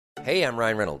Hey, I'm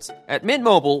Ryan Reynolds. At Mint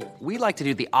Mobile, we like to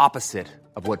do the opposite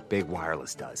of what Big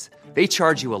Wireless does. They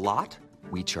charge you a lot,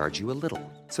 we charge you a little.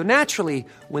 So naturally,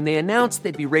 when they announced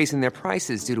they'd be raising their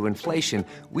prices due to inflation,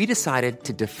 we decided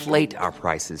to deflate our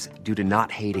prices due to not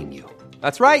hating you.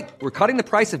 That's right. We're cutting the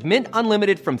price of Mint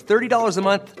Unlimited from $30 a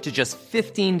month to just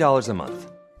 $15 a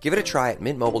month. Give it a try at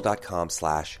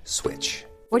mintmobile.com/switch.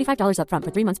 $45 up front for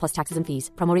 3 months plus taxes and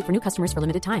fees. Promo rate for new customers for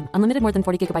limited time. Unlimited more than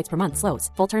 40 gigabytes per month. Slows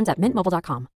full terms at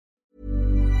mintmobile.com.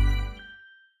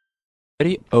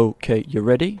 Ready? Okay, you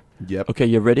ready? Yep. Okay,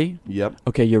 you ready? Yep.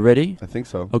 Okay, you ready? I think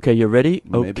so. Okay, you ready?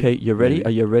 Maybe. Okay, you ready? Maybe. Are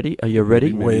you ready? Are you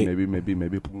ready? Maybe, Wait.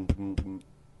 maybe.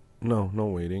 No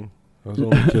waiting. I was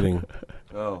only kidding.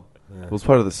 Oh. Yeah. It was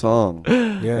part of the song.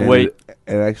 Yeah. And Wait.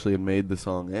 It actually made the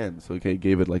song end, so it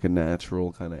gave it like a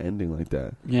natural kind of ending like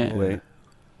that. Yeah. Wait.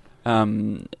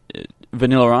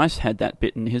 Vanilla Ice had that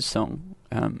bit in his song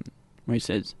where he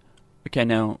says, "Okay,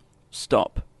 now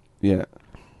stop." Yeah.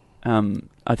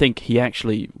 I think he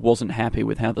actually wasn't happy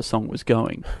with how the song was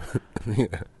going.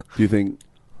 Yeah. Do you think...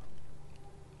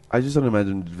 I just don't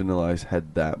imagine Vanilla Ice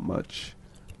had that much...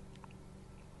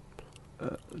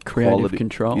 Creative quality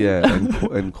control. Yeah,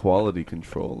 and quality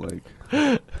control. Like,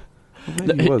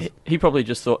 maybe he was. He probably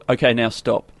just thought, okay, now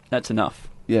stop. That's enough.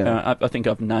 Yeah. I think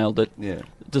I've nailed it. Yeah.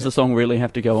 Does the song really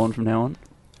have to go on from now on?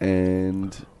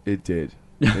 And it did.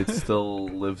 It still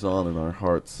lives on in our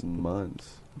hearts and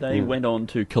minds. They went on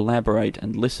to collaborate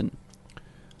and listen.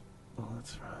 Oh,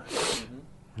 that's right.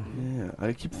 Yeah,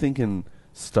 I keep thinking,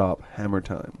 stop, Hammer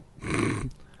Time.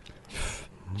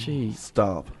 Gee.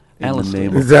 Stop. In Alistair. the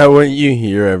name Is of... that what you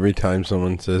hear every time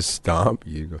someone says stop?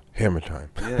 You go, hammer time.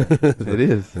 Yeah, it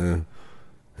is. Yeah.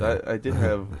 I did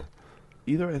have...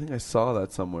 Either I think I saw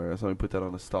that somewhere. Somebody put that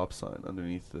on a stop sign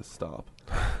underneath the stop.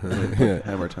 Yeah.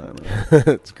 Hammer Time.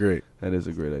 That's great. That is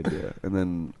a great idea. And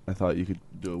then I thought you could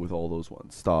do it with all those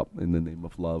ones. Stop in the name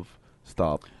of love.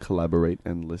 Stop. Collaborate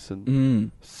and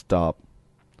listen. Stop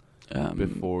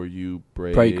before you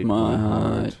break my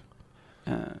heart.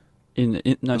 Stop in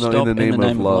the name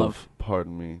of love.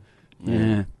 Pardon me.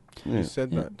 Yeah. You said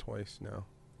that twice now.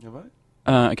 Have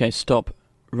I? Okay, stop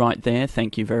right there.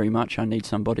 Thank you very much. I need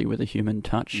somebody with a human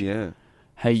touch. Yeah.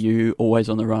 Hey, you, always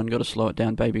on the run. Got to slow it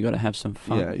down, baby. Got to have some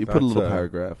fun. Yeah, you put a little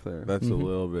paragraph there. That's a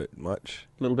little bit much.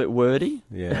 A little bit wordy.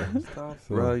 Yeah. Stop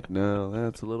right now.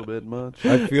 That's a little bit much.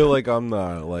 I feel like I'm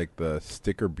the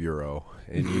sticker bureau,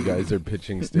 and you guys are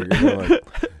pitching stickers. I'm like,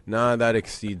 nah, that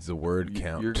exceeds the word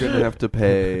count. You're gonna have to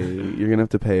pay. You're gonna have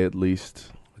to pay at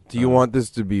least. Do you want this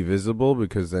to be visible?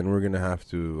 Because then we're gonna have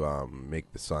to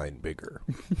make the sign bigger.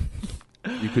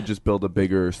 You could just build a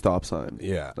bigger stop sign.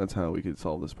 Yeah, that's how we could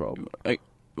solve this problem.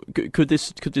 Could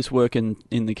this work in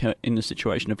the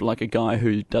situation of like a guy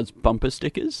who does bumper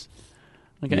stickers?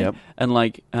 Okay, yep. And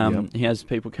he has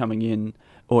people coming in,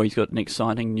 or he's got an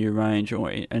exciting new range,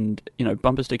 and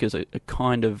bumper stickers are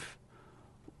kind of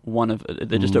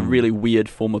they're just a really weird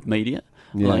form of media.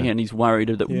 Yeah. And he's worried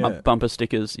that bumper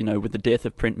stickers, with the death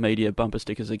of print media, bumper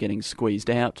stickers are getting squeezed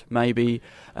out, maybe.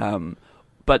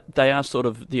 But they are sort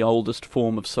of the oldest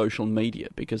form of social media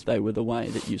because they were the way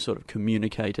that you sort of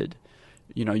communicated,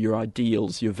 your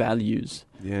ideals, your values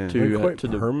to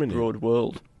the broad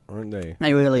world. Aren't they?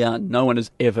 They really are. No one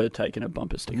has ever taken a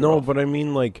bumper sticker off. But I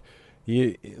mean,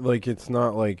 it's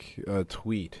not like a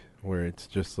tweet where it's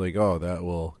just like, oh, that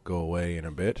will go away in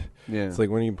a bit. Yeah. It's like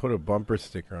when you put a bumper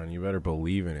sticker on, you better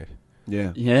believe in it.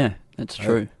 Yeah. Yeah, that's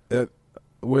true. Do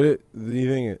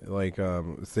you think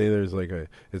say there's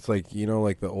it's like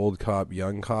like the old cop,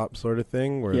 young cop sort of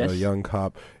thing where the young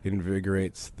cop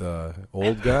invigorates the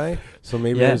old guy. So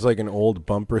maybe there's like an old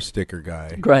bumper sticker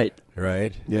guy. Great.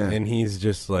 Right? Yeah. And he's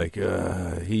just like,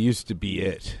 he used to be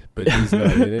it, but he's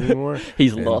not it anymore.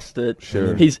 He's lost it.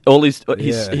 Sure. He's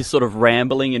sort of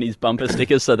rambling in his bumper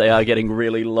stickers, so they are getting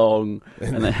really long,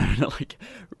 and they have to put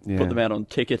them out on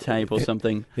ticker tape or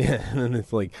something. Yeah, and then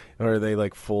it's like, or they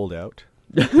fold out.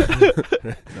 No,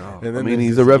 and then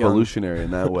he's a revolutionary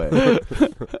in that way.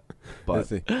 But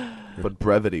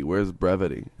brevity, where's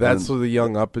brevity? That's where the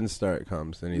young up and start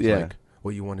comes, and he's like,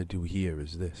 what you want to do here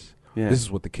is this. Yeah. This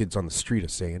is what the kids on the street are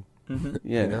saying. Mm-hmm.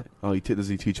 Yeah. Oh, does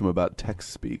he teach them about text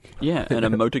speak? Yeah, and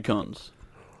emoticons.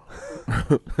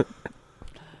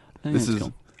 This is.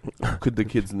 Cool. Could the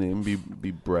kid's name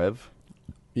be Brev?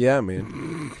 Yeah,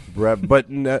 man. Brev, but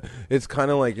it's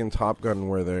kind of like in Top Gun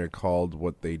where they're called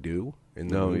what they do.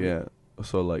 Yeah.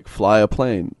 So fly a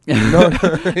plane.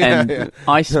 And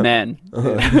Iceman.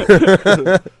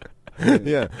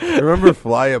 Yeah. Remember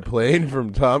Fly a Plane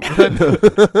from Top Gun?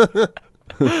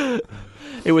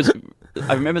 It was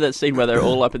I remember that scene where they were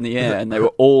all up in the air and they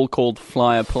were all called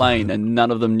Fly a Plane, and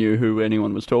none of them knew who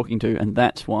anyone was talking to, and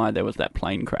that's why there was that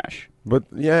plane crash. But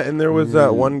yeah, and there was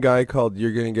that one guy called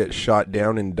 "You're Gonna Get Shot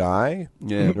Down and Die."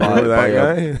 Yeah, remember that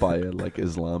guy? By a like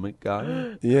Islamic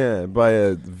guy. Yeah, by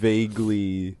a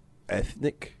vaguely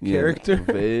ethnic character.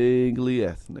 Vaguely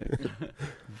ethnic.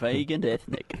 Vague and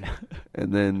ethnic.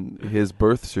 And then his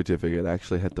birth certificate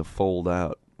actually had to fold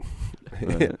out.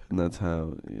 And that's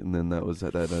how. And then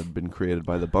that had been created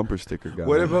by the bumper sticker guy.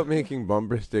 What about making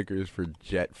bumper stickers for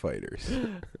jet fighters?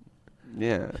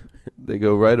 Yeah, they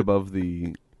go right above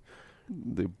the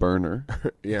burner.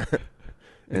 Yeah,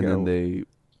 and then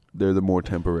they're the more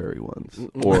temporary ones.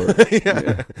 Or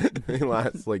they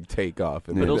last like takeoff.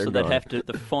 But also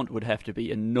the font would have to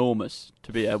be enormous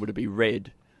to be able to be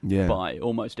read by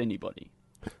almost anybody.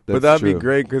 But that'd be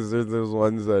great because there's those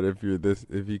ones that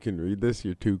if you can read this,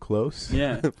 you're too close.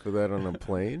 Yeah, for that on a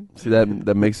plane. See,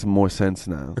 that makes more sense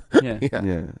now.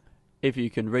 Yeah. If you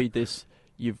can read this,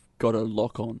 you've got a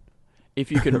lock on.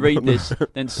 If you can read this,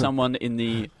 then someone in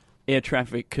the air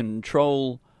traffic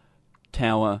control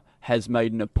tower has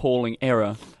made an appalling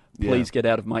error. Please get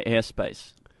out of my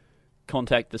airspace.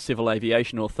 Contact the Civil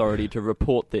Aviation Authority to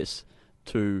report this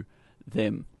to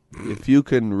them. If you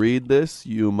can read this,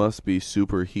 you must be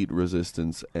super heat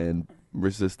resistant and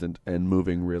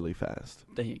moving really fast.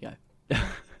 There you go.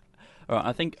 All right,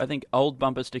 I think old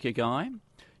bumper sticker guy,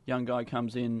 young guy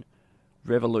comes in,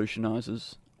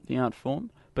 revolutionises the art form,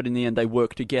 but in the end they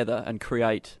work together and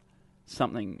create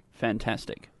something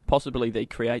fantastic. Possibly they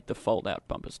create the fold-out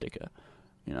bumper sticker,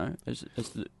 because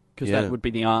that would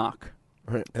be the arc.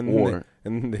 Right.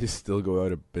 And they still go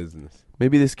out of business.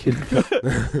 Maybe this kid.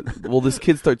 This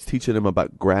kid starts teaching him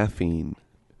about graphene.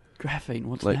 Graphene,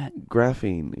 what's like that?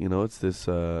 Graphene, it's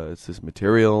this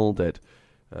material that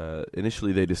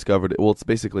initially they discovered. Well, it's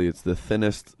the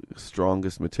thinnest,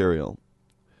 strongest material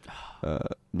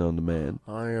known to man.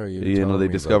 I know they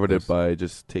discovered it by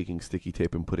just taking sticky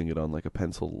tape and putting it on like a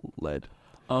pencil lead.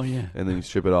 Oh yeah. And then you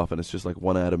strip it off, and it's just like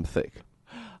one atom thick.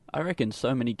 I reckon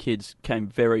so many kids came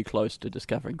very close to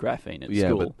discovering graphene at school.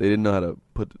 Yeah, but they didn't know how to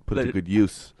put it to good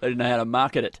use. They didn't know how to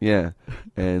market it. Yeah,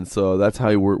 and so that's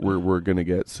how we're gonna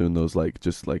get soon. Those kind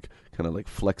of like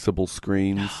flexible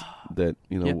screens that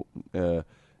you'll be able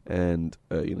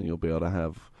to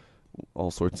have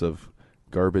all sorts of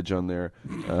garbage on there,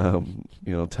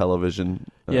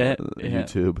 television,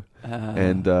 YouTube,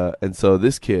 and so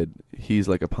this kid, he's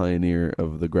like a pioneer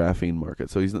of the graphene market.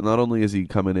 So he's not only is he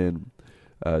coming in.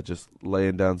 Just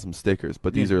laying down some stickers,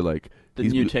 but these are like the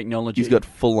new technology. He's got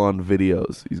full-on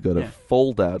videos. He's got a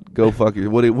fold-out. Go fuck it.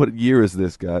 What year is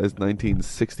this, guys?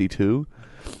 1962,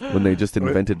 when they just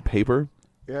invented paper.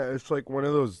 Yeah, it's like one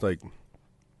of those like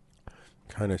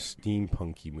kind of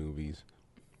steampunky movies.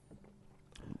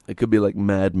 It could be like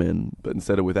Mad Men, but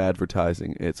instead of with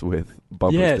advertising, it's with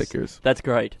bumper stickers. That's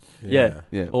great. Yeah.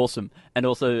 Awesome. And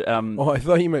also, I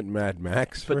thought you ment Mad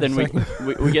Max. But then we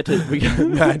get to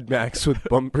Mad Max with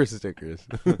bumper stickers.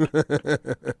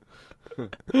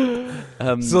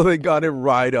 So they got to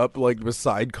ride up like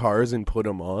beside cars and put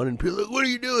them on, and people are like, "What are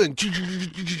you doing?"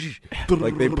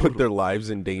 Like they put their lives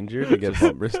in danger to get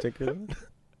bumper stickers.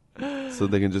 So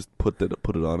they can just put it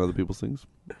on other people's things.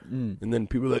 And then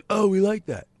people are like, "Oh, we like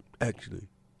that, actually.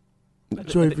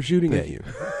 Sorry for shooting at you."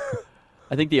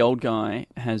 I think the old guy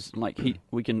has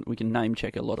we can name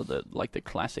check a lot of the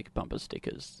classic bumper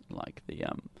stickers, like the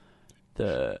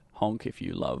honk if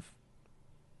you love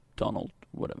Donald,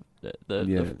 whatever,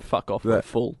 the fuck off we're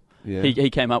full. Yeah. He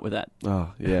came up with that.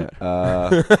 Oh yeah.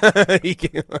 He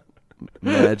came up.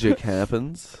 Magic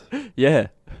happens. Yeah.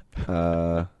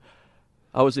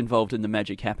 I was involved in the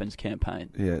Magic Happens campaign.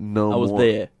 Yeah, I was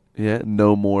there. Yeah,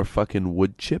 no more fucking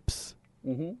wood chips.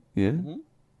 Mm-hmm. Yeah. Mm-hmm.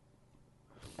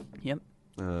 Yep.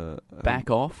 Back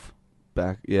off.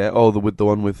 Yeah. Oh, the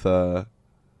one with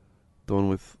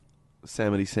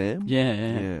Samity Sam.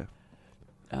 Yeah.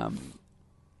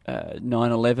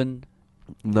 9/11.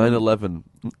 9/11.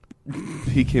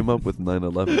 He came up with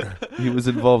 9/11. He was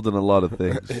involved in a lot of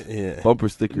things. Yeah. Bumper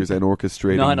stickers and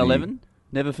orchestrating. 9/11.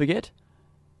 Never forget.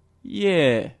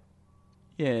 Yeah,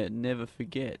 never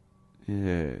forget.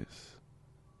 Yes.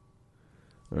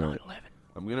 All right. 9/11.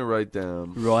 I'm going to write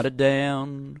down. Write it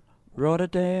down.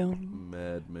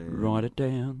 Madman. Write it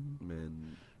down.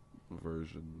 Men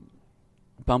version.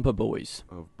 Bumper Boys.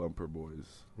 Of Bumper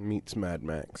Boys. Meets Mad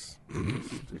Max.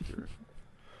 Sticker.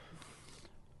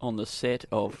 On the set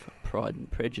of Pride and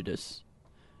Prejudice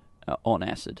on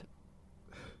acid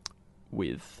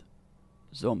with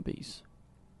zombies.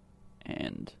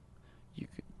 And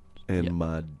And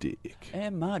my dick.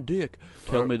 And my dick.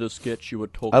 Tell me the sketch you were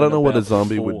talking about. I don't know what a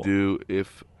zombie before. would do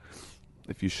if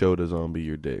you showed a zombie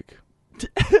your dick.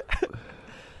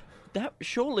 That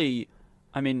surely,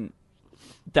 I mean,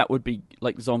 that would be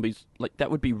like zombies. Like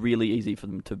that would be really easy for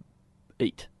them to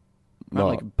eat, right?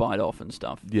 Like bite off and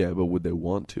stuff. Yeah, but would they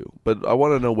want to? But I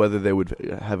want to know whether they would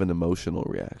have an emotional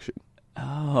reaction.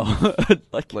 Oh,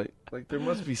 like there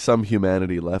must be some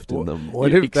humanity left in them.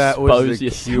 What if that was the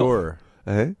yourself. cure?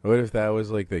 Eh? What if that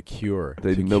was like the cure?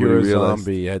 To Nobody cure a realized.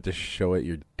 zombie, you had to show it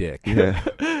your dick. Yeah.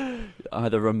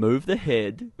 either remove the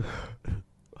head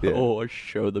Yeah. or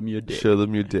show them your dick. Show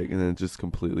them your dick, and then it's just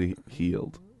completely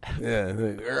healed. Yeah.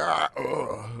 Dude,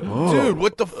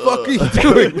 what the fuck are you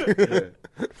doing?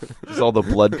 Just all the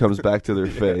blood comes back to their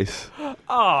face,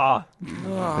 Ah,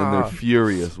 and they're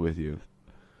furious with you.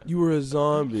 You were a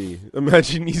zombie.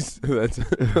 Imagine that's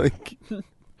like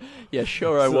yeah,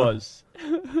 sure I was.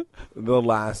 the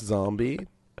last zombie.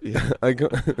 Yeah.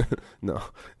 No,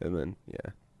 and then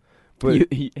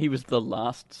but He was the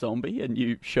last zombie, and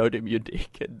you showed him your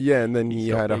dick. And yeah, and then he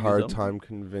stopped had a being hard zombie. time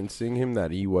convincing him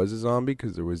that he was a zombie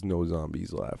because there was no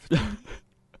zombies left.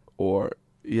 Or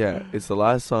it's the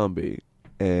last zombie,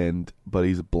 but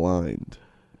he's blind.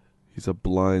 He's a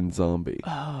blind zombie.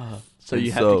 So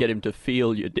you have to get him to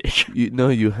feel your dick.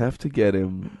 You have to get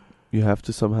him. You have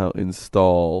to somehow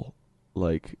install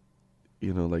like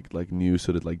new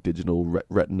sort of like digital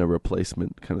retina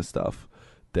replacement kind of stuff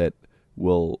that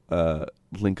will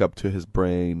link up to his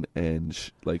brain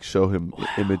and show him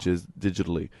images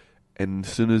digitally. And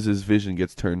as soon as his vision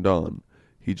gets turned on,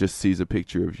 he just sees a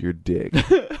picture of your dick,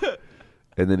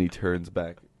 and then he turns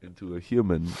back into a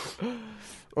human.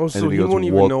 Oh, so and he goes, won't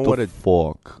even know what a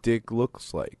fuck dick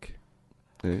looks like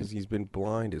Eh? because he's been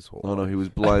blind his whole Oh no, life. he was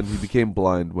blind. He became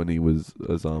blind when he was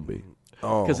a zombie.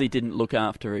 Oh, Because he didn't look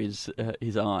after his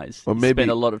eyes. Or He maybe-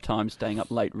 spent a lot of time staying up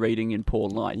late reading in poor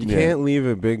light. you Yeah. can't leave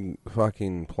a big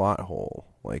fucking plot hole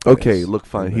like Okay, this. look,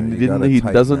 fine. He You gotta He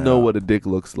tighten doesn't that know up. what a dick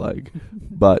looks like,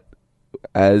 but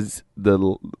as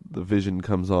the vision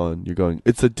comes on, you're going,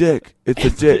 "It's a dick! It's a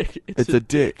dick! It's a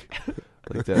dick!"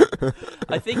 Like that.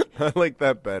 I think I like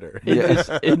that better.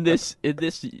 in this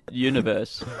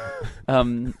universe,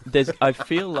 I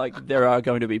feel like there are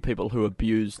going to be people who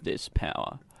abuse this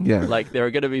power. Yeah. Like there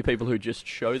are going to be people who just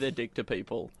show their dick to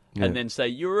people Yeah. and then say,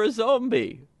 "You're a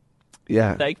zombie."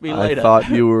 Yeah. Thank me later. I thought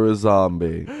you were a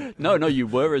zombie. No, you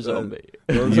were a zombie.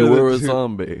 Those You are the were a two-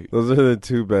 zombie. Those are the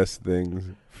two best things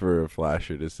for a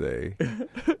flasher to say.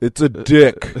 It's a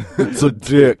dick. It's a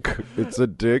dick. It's a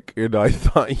dick, and I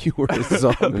thought you were a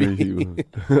zombie.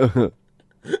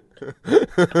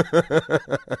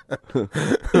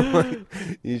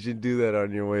 You should do that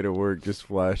on your way to work. Just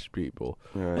flash people.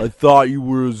 Right. I thought you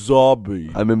were a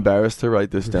zombie. I'm embarrassed to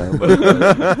write this down. But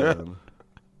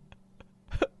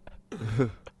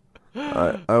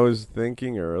I was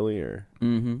thinking earlier,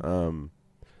 Mm-hmm.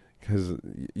 because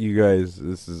you guys,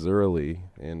 this is early,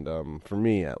 and for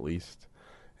me at least,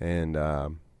 and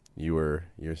you're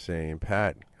saying,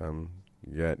 Pat,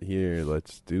 get here,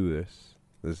 let's do this.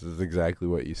 This is exactly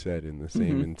what you said in the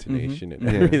same intonation and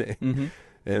everything. Mm-hmm.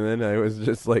 And then I was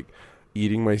just like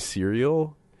eating my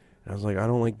cereal, and I was like, I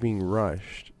don't like being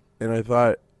rushed. And I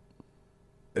thought,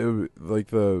 like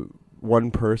the one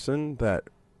person that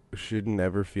shouldn't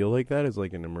ever feel like that is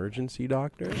like an emergency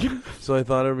doctor. So I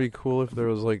thought it'd be cool if there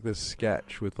was like this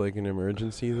sketch with like an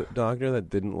emergency doctor that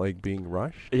didn't like being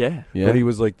rushed. Yeah. But he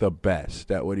was like the best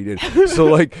at what he did. So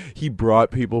like he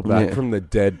brought people back from the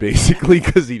dead basically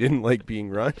because he didn't like being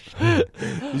rushed.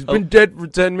 He's been dead for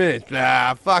 10 minutes.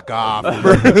 Ah, fuck off.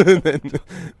 then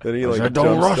he like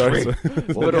 "Don't rush me.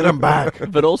 We'll get him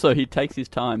back." But also, he takes his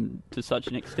time to such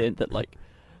an extent that like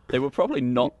they were probably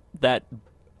not that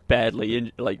badly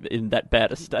in that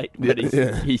bad a state when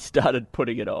he started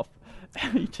putting it off.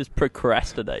 He just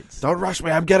procrastinates. Don't rush me.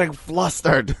 I'm getting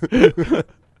flustered.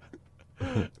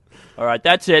 All right,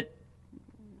 that's it.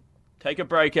 Take a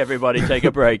break, everybody. Take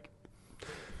a break.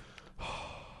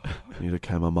 Need a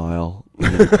chamomile.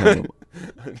 I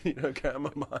need a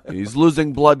chamomile. He's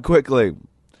losing blood quickly.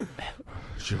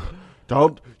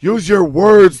 Don't use your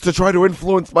words to try to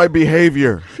influence my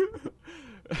behavior.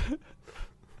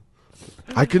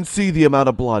 I can see the amount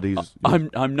of blood he's.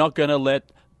 I'm not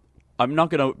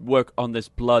gonna work on this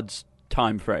blood's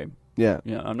time frame. Yeah.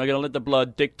 Yeah, I'm not gonna let the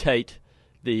blood dictate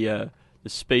the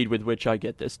speed with which I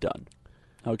get this done.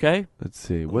 Okay? Let's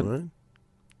see. What? What?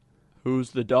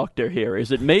 Who's the doctor here?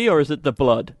 Is it me or is it the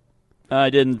blood? I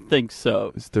didn't think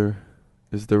so. Is there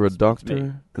a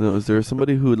doctor? No, is there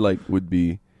somebody who would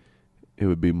be? It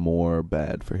would be more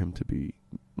bad for him to be,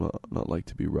 not like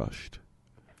to be rushed.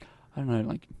 I don't know,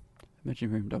 like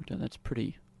Emergency room doctor. That's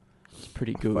pretty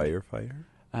good. Firefighter.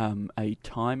 A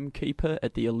timekeeper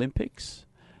at the Olympics.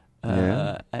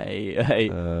 Yeah.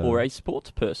 Or a sports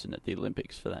person at the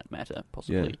Olympics, for that matter.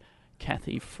 Possibly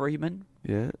Kathy Freeman.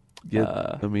 Yeah.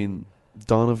 I mean,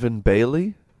 Donovan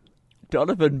Bailey.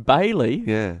 Donovan Bailey.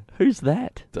 Yeah. Who's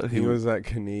that? He was that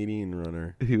Canadian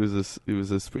runner. He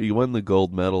won the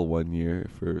gold medal one year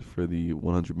for the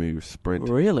 100-meter sprint.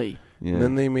 Really? Yeah. And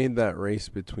then they made that race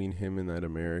between him and that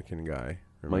American guy.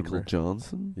 Remember? Michael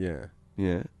Johnson. Yeah.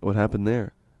 Yeah. What happened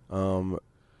there?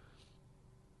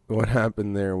 What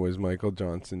happened there was Michael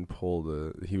Johnson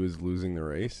he was losing the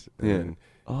race, and then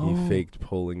he faked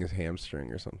pulling his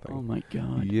hamstring or something. Oh my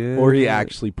god! Yeah, or he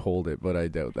actually pulled it, but I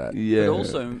doubt that. Yeah. But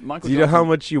also, Michael. Do you know how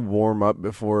much you warm up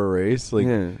before a race? Like,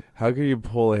 yeah. How can you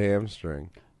pull a hamstring?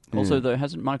 Also, though,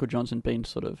 hasn't Michael Johnson been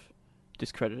sort of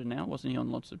discredited now? Wasn't he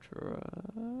on lots of?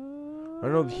 I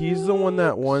don't know. He's the one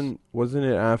that won. Wasn't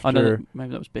it after? I know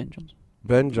maybe that was Ben Johnson.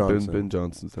 Ben Johnson. Ben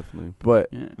Johnson's definitely. But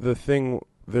the thing.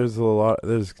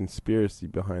 There's conspiracy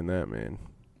behind that, man.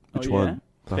 Which one?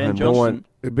 Ben Johnson.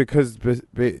 Because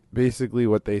basically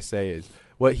what he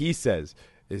says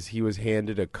is he was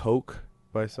handed a Coke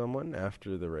by someone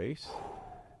after the race,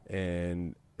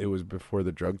 and it was before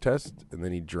the drug test, and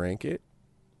then he drank it,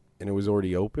 and it was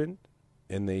already open,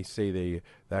 and they say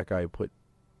that guy put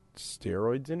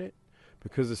steroids in it,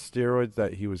 because the steroids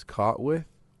that he was caught with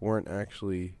weren't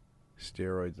actually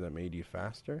steroids that made you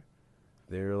faster.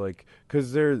 They're like,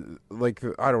 because they're like,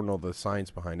 I don't know the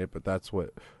science behind it, but that's what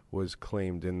was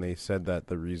claimed. And they said that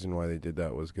the reason why they did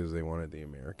that was because they wanted the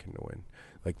American to win.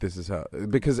 Like, this is how,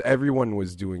 because everyone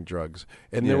was doing drugs.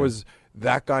 And there was,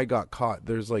 that guy got caught.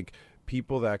 There's like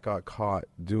people that got caught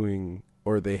doing,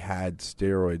 or they had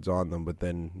steroids on them, but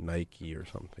then Nike or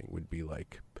something would be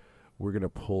like, we're going to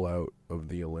pull out of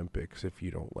the Olympics if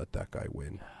you don't let that guy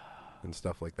win. And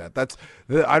stuff like that.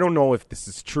 I don't know if this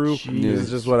is true. Jeez. This is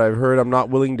just what I've heard. I'm not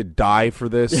willing to die for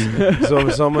this. So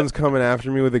if someone's coming after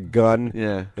me with a gun,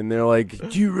 and they're like,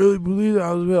 "Do you really believe that?"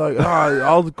 I'll be like,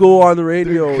 "I'll go on the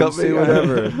radio and say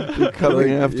whatever." They're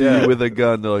coming after you with a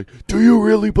gun. They're like, "Do you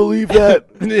really believe that?"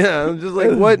 Yeah, I'm just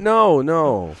like, "What? No.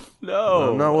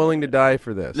 I'm not willing to die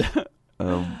for this."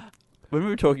 When we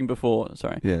were talking before,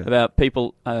 about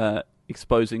people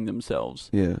exposing themselves.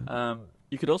 Yeah.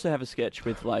 You could also have a sketch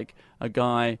with, like, a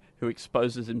guy who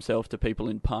exposes himself to people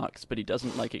in parks, but he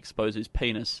doesn't, like, expose his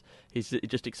penis. He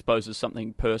just exposes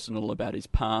something personal about his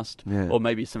past, or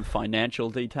maybe some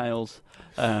financial details.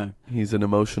 He's an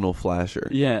emotional flasher.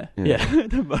 Yeah,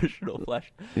 an emotional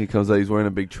flash. He comes out, he's wearing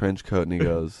a big trench coat, and he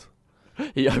goes...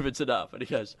 He opens it up, and he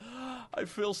goes, "I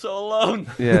feel so alone."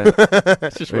 Yeah.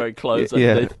 He's just wearing clothes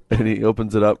underneath. And he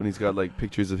opens it up, and he's got, like,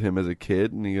 pictures of him as a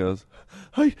kid, and he goes,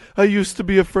 I used to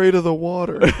be afraid of the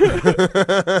water.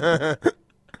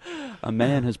 A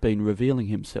man has been revealing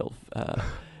himself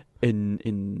in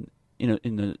an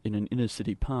inner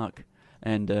city park,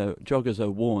 and joggers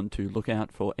are warned to look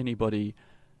out for anybody.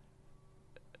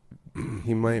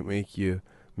 He might make you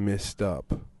messed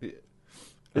up.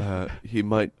 He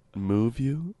might move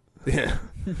you. Yeah.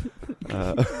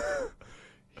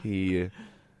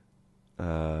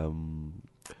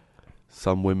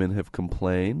 Some women have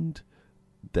complained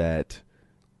that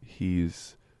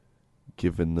he's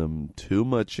given them too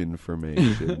much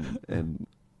information and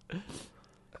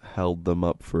held them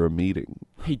up for a meeting.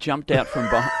 He jumped out from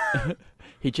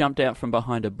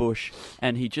behind a bush,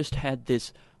 and he just had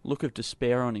this look of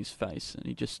despair on his face, and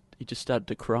he just started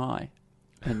to cry,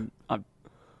 and it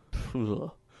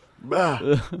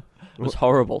was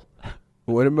horrible.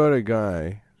 What about a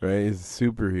guy, right? He's a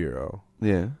superhero.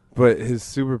 Yeah. But his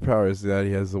superpower is that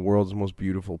he has the world's most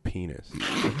beautiful penis.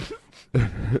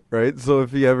 Right? So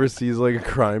if he ever sees like a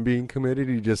crime being committed,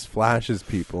 he just flashes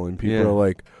people, and people are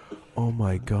like, "Oh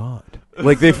my god."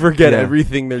 Like, they forget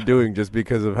everything they're doing just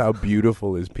because of how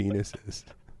beautiful his penis is.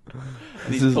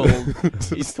 And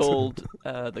he's called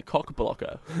the cock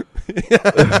blocker.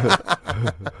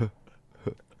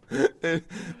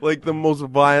 Like, the most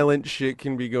violent shit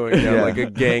can be going down, like a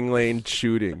gangland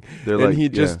shooting. And he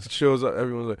just shows up,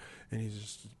 everyone's like, and he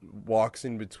just walks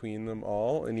in between them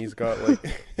all, and he's got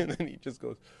like, and then he just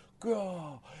goes,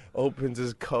 go, opens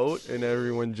his coat, and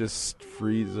everyone just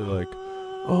freezes like,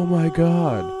 oh my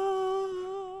god.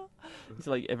 It's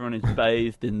like everyone is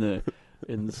bathed in the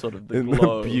sort of the in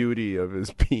glow. The beauty of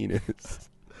his penis.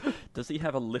 Does he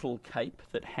have a little cape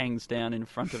that hangs down in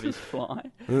front of his fly?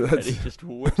 And he just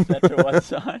whips that to one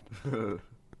side.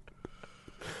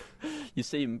 You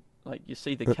see him, like, you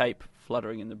see the cape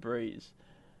fluttering in the breeze,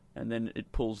 and then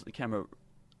the camera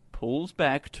pulls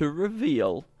back to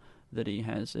reveal that he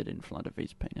has it in front of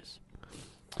his penis.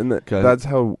 And that's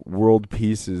how world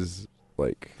peace is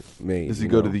like made. Does he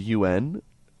go to the UN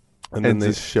and then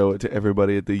they show it to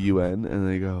everybody at the UN, and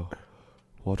they go,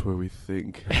 "What were we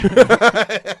think?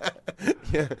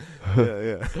 yeah.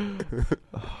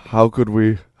 How could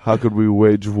we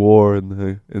wage war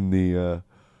in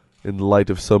light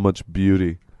of so much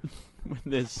beauty? When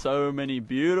there's so many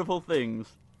beautiful things."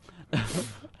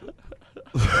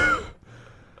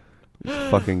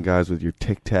 Fucking guys with your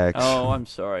Tic Tacs. Oh, I'm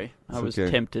sorry. I was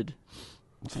tempted.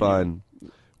 It's fine.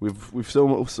 We've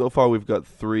so far we've got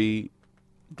 3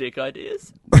 dick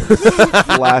ideas,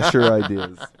 flasher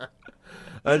ideas.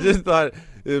 I just thought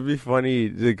it'd be funny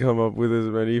to come up with as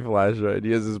many flasher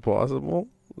ideas as possible.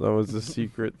 That was the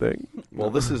secret thing. Well,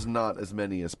 this is not as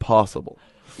many as possible.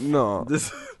 No,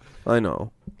 I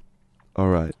know. All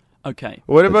right. Okay.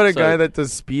 What about a guy that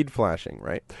does speed flashing,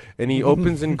 right? And he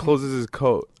opens and closes his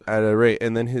coat at a rate,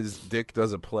 and then his dick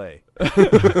does a play.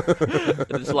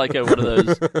 It's like one of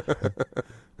those.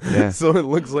 Yeah. So it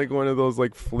looks like one of those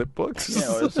like flip books.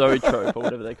 Yeah, or a zoetrope or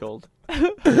whatever they're called.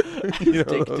 His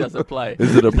dick does a play.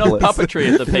 Is it a play? Not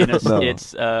puppetry of the penis. No.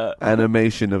 It's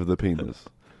animation of the penis.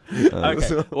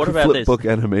 Okay. What about flip this? book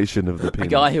animation of the penis. A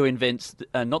guy who invents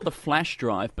not the flash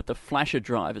drive, but the flasher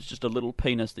drive. It's just a little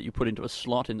penis that you put into a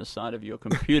slot in the side of your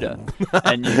computer,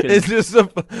 and you can. It's just a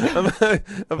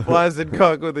plastic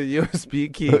cock with a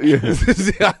USB key.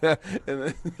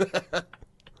 And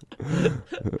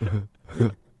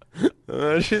then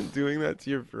imagine doing that to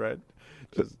your friend.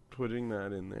 Just putting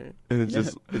that in there, and it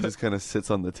just kind of sits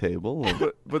on the table.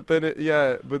 But then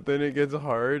it gets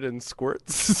hard and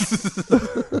squirts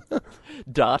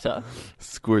data.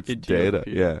 Squirts data,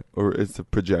 yeah, or it's a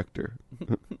projector.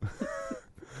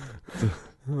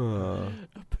 A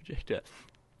projector,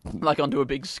 like onto a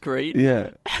big screen.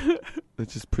 Yeah, it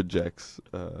just projects.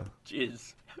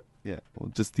 Jizz. Yeah, well,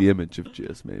 just the image of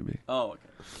jizz, maybe. Oh, okay.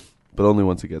 But only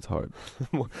once it gets hard.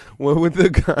 What with the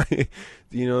guy?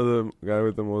 Do you know the guy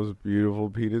with the most beautiful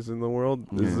penis in the world?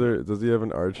 Yeah. Does he have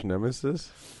an arch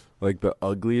nemesis? Like the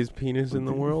ugliest penis in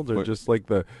the world, or just like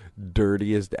the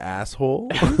dirtiest asshole?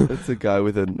 It's a guy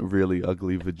with a really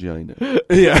ugly vagina.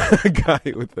 Yeah, a guy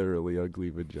with a really ugly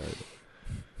vagina.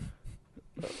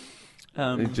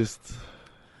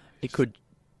 It could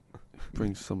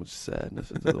bring so much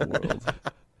sadness into the world.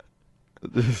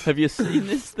 Have you seen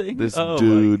this thing? This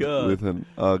dude with an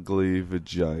ugly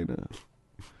vagina.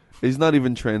 He's not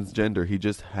even transgender. He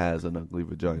just has an ugly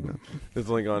vagina. It's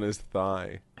like on his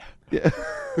thigh. Yeah.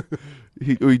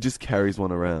 he just carries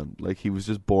one around. Like he was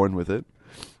just born with it.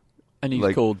 And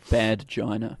he's called Bad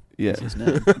Gina. Yeah. That's his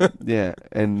name. Yeah.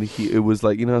 And it was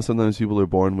like, you know how sometimes people are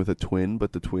born with a twin,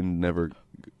 but the twin never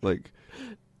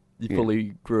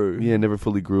fully grew. Yeah, never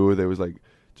fully grew, or they was like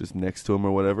just next to him or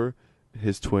whatever.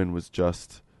 His twin was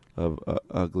just a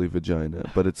ugly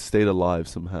vagina, but it stayed alive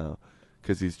somehow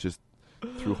because he's just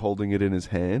through holding it in his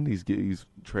hand, he's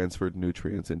transferred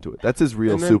nutrients into it. That's his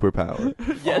real superpower.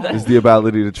 Yeah, is the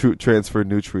ability to transfer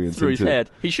nutrients through into his head.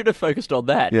 He should have focused on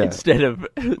that instead of.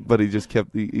 But he just kept.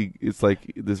 It's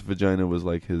like this vagina was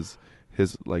like his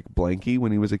like blankie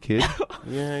when he was a kid.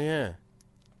 Yeah.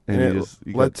 And it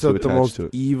lets out the most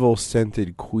evil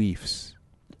scented queefs.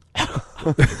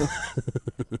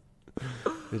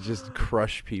 They just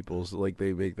crush people, so like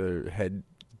they make their head.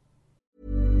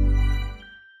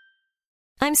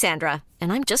 I'm Sandra,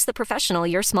 and I'm just the professional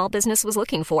your small business was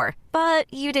looking for.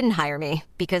 But you didn't hire me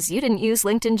because you didn't use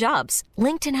LinkedIn Jobs.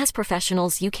 LinkedIn has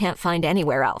professionals you can't find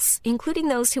anywhere else, including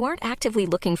those who aren't actively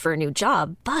looking for a new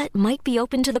job, but might be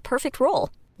open to the perfect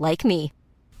role, like me.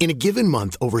 In a given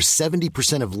month, over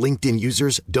 70% of LinkedIn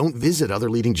users don't visit other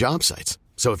leading job sites.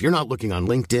 So if you're not looking on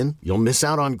LinkedIn, you'll miss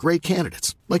out on great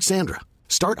candidates like Sandra.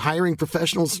 Start hiring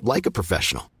professionals like a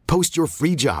professional. Post your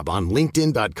free job on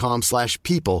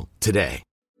linkedin.com/people today.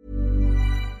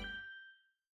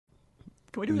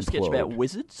 Can we do a sketch about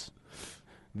wizards?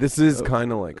 This is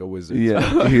kind of like a wizard.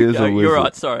 Yeah, he is a wizard. You're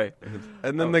right, sorry.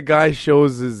 And then the guy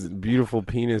shows his beautiful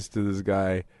penis to this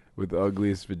guy with the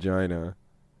ugliest vagina.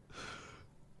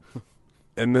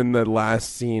 And then the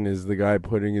last scene is the guy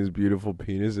putting his beautiful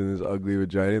penis in his ugly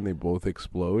vagina, and they both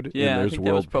explode. Yeah, and I think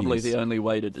that was probably peace. the only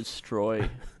way to destroy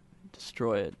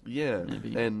it. Yeah,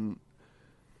 maybe. and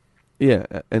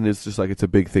it's just like it's a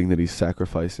big thing that he's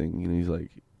sacrificing. You know, he's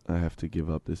like, I have to give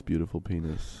up this beautiful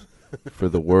penis for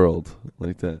the world,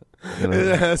 like that. You know?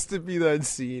 It has to be that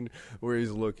scene where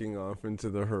he's looking off into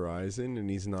the horizon and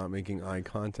he's not making eye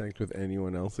contact with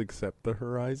anyone else except the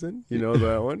horizon. You know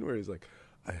that one where he's like,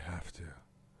 I have to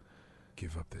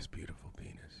give up this beautiful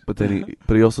penis. But then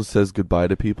he also says goodbye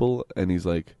to people, and he's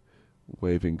like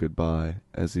waving goodbye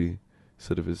as he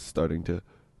sort of is starting to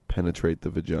penetrate the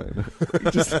vagina.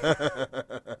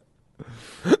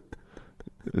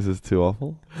 Is this too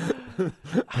awful?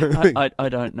 I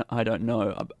don't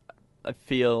know. I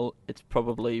feel it's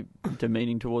probably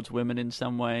demeaning towards women in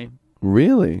some way.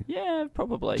 Really? Yeah,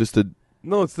 probably.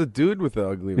 No, it's the dude with the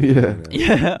ugly vagina.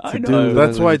 Yeah, I know.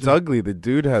 That's why it's ugly. The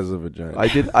dude has a vagina.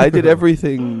 I did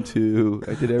everything to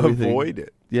avoid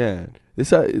it. Yeah.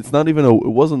 It's not even it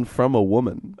wasn't from a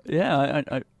woman. Yeah,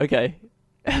 okay.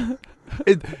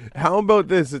 How about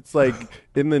this? It's like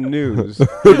in the news.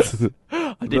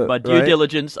 I did my due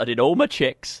diligence. I did all my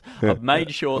checks. I've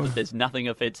made sure that there's nothing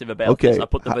offensive about this. I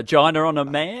put the vagina on a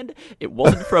man. It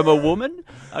wasn't from a woman.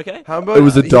 Okay. How about it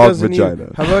was a dog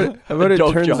vagina? How about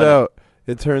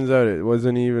it turns out it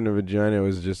wasn't even a vagina. It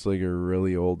was just like a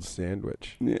really old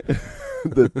sandwich. Yeah.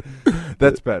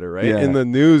 That's better, right? Yeah. In the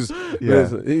news,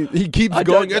 he keeps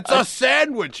going, it's a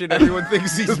sandwich, and everyone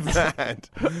thinks he's mad.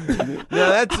 No,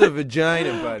 that's a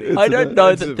vagina, buddy. I don't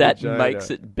know that makes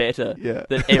it better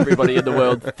that everybody in the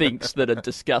world thinks that a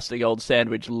disgusting old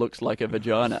sandwich looks like a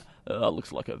vagina.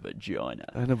 Looks like a vagina.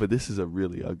 I know, but this is a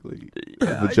really ugly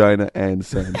vagina and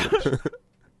sandwich.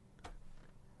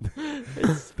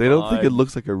 They don't think it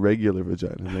looks like a regular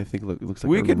vagina. They think it looks like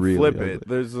we a can really flip ugly. it.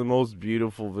 There's the most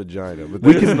beautiful vagina, but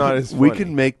We it's can not as funny. We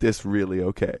can make this really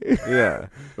okay. Yeah,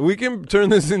 we can turn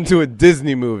this into a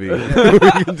Disney movie. We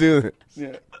can do this.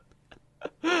 Yeah.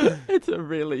 It's a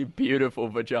really beautiful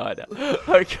vagina.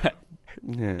 Okay.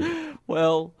 Yeah.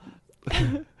 Well,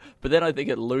 but then I think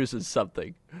it loses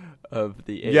something of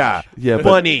the edge. Yeah.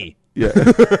 Funny. Yeah.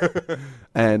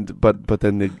 But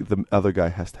then the other guy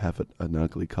has to have an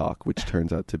ugly cock, which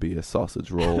turns out to be a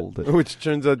sausage roll. Which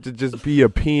turns out to just be a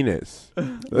penis.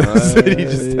 So he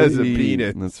just has a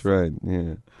penis. That's right,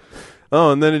 yeah.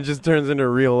 Oh, and then it just turns into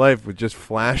real life with just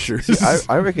flashers. See,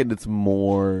 I reckon it's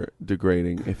more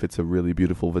degrading if it's a really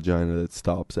beautiful vagina that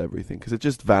stops everything, because it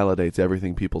just validates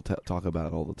everything people talk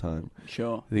about all the time.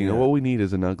 Sure. You know, what we need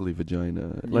is an ugly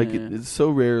vagina. Like, it's so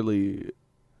rarely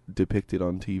depicted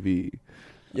on TV.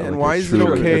 Yeah, and why is it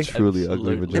okay? A truly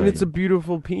ugly vagina. And it's a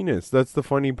beautiful penis. That's the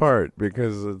funny part,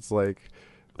 because it's like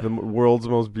the world's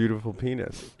most beautiful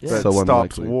penis that so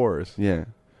stops unlikely. wars. Yeah.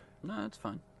 No, that's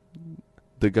fine.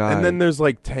 The guy. And then there's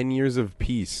like 10 years of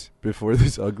peace before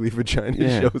this ugly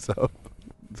vagina shows up.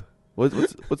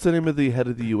 What's the name of the head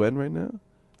of the UN right now?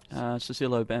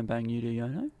 Susilo Bambang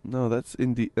Yudhoyono? No, that's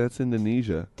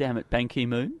Indonesia. Damn it, Ban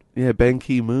Ki-moon? Yeah, Ban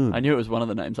Ki-moon. I knew it was one of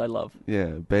the names I love.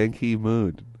 Yeah, Ban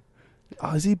Ki-moon.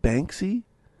 Oh, is he Banksy?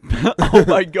 Oh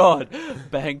my God,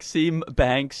 Banksy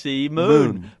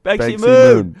Moon. Banksy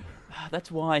Moon.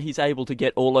 That's why he's able to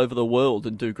get all over the world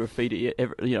and do graffiti,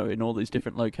 in all these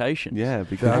different locations. Yeah,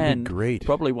 because that'd be great.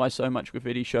 Probably why so much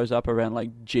graffiti shows up around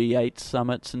like G8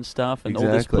 summits and stuff, and all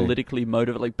this politically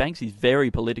motivated. Like Banksy's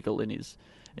very political in his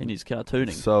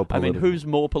cartooning. So political. I mean, who's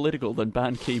more political than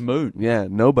Ban Ki-moon? Yeah,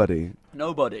 nobody.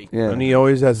 Yeah. And he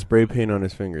always has spray paint on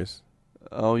his fingers.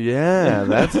 Oh yeah,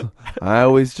 that's. I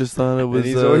always just thought it was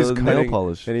nail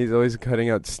polish. And he's always cutting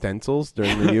out stencils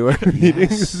during the UN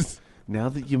meetings. Now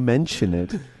that you mention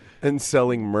it, and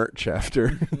selling merch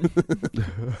after.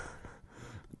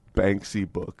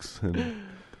 Banksy books.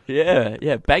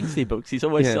 Yeah, Banksy books. He's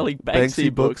always selling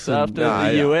Banksy books after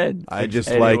the UN. I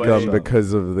just like them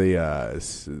because of the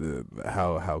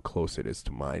how close it is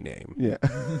to my name. Yeah.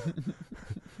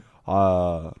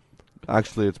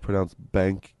 Actually, it's pronounced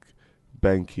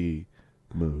Banky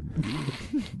Moon.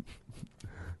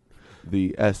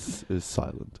 The S is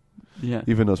silent. Yeah.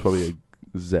 Even though it's probably a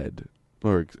Z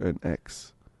or an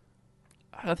X.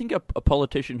 I think a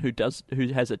politician who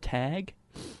has a tag,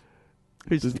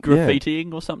 who's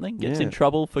graffitiing or something, gets in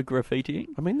trouble for graffitiing.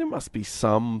 I mean, there must be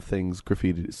some things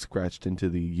graffitied scratched into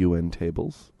the UN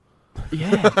tables.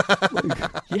 Yeah.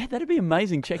 Yeah, that'd be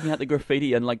amazing, checking out the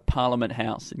graffiti in like Parliament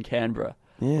House in Canberra.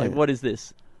 Yeah. Like, what is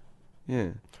this? Yeah.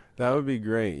 That would be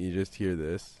great. You just hear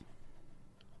this.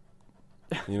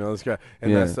 This guy,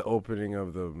 and that's the opening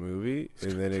of the movie,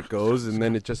 and then it goes, and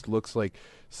then it just looks like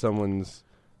someone's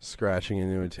scratching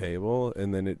into a table,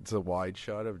 and then it's a wide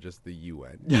shot of just the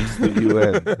UN. It's the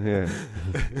UN. Yeah.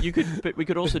 But we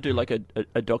could also do like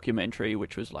a documentary,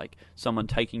 which was like someone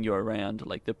taking you around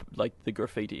like the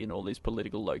graffiti in all these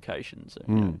political locations.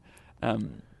 I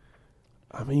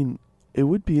mean, it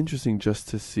would be interesting just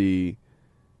to see.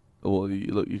 Well,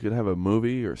 you could have a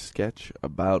movie or sketch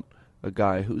about a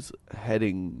guy who's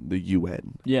heading the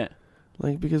UN. Yeah.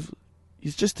 Like, because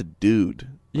he's just a dude.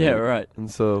 Yeah, right.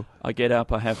 And so I get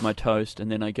up, I have my toast,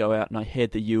 and then I go out and I head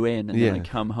the UN, and then I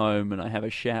come home and I have a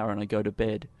shower and I go to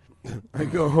bed. I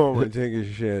go home, I take a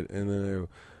shit, and then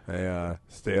I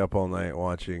stay up all night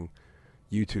watching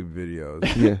YouTube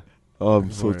videos. Yeah.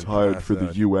 I'm so tired for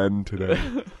the UN today.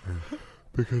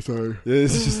 Because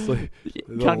it's just like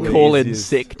you can't call in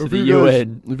sick to the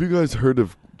UN. Have you guys heard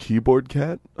of Keyboard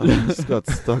Cat? I just got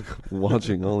stuck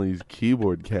watching all these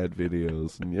Keyboard Cat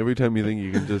videos, and every time you think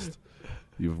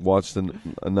you've watched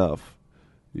enough,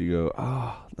 you go,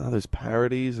 now there's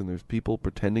parodies and there's people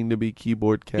pretending to be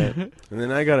Keyboard Cat, and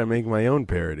then I gotta make my own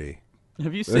parody.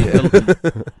 Have you seen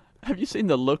Have you seen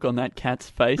the look on that cat's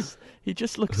face? He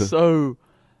just looks so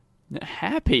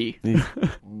happy.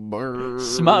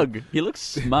 Smug. He looks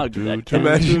smug. That cat.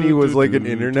 Imagine he was like an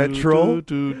internet troll,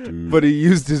 but he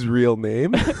used his real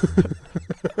name.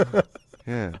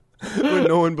 Yeah. But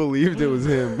no one believed it was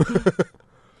him.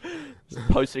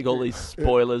 Posting all these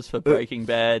spoilers for Breaking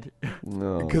Bad.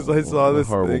 No. Because I saw this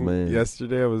thing man.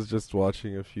 yesterday. I was just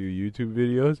watching a few YouTube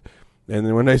videos, and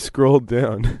then when I scrolled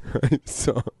down,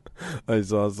 I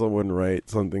saw someone write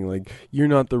something like, "You're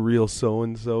not the real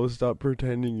so-and-so, stop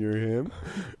pretending you're him,"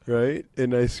 right?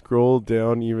 And I scrolled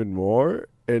down even more,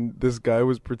 and this guy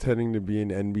was pretending to be an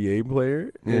NBA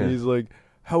player, and he's like,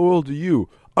 "How old are you?"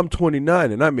 "I'm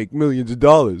 29 and I make millions of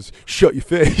dollars. Shut your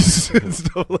face," and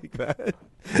stuff like that.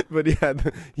 But he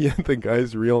had the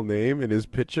guy's real name in his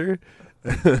picture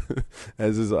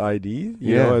as his ID,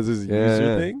 you know, as his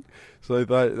user thing. So I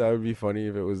thought that would be funny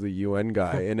if it was the UN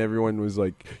guy, and everyone was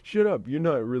like, "Shut up, you're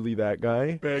not really that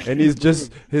guy." And he's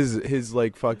just his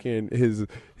like fucking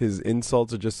his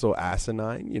insults are just so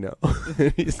asinine, you know.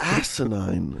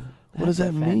 Asinine. What does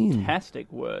that mean?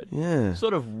 Fantastic word. Yeah.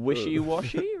 Sort of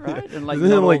wishy-washy, right? And like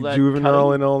isn't it like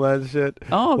juvenile and all that shit?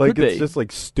 Oh, like could it's be. just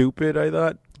like stupid. I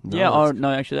thought. No, yeah. Oh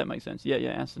no, actually that makes sense. Yeah,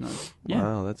 asinine. Yeah.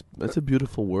 Wow, that's a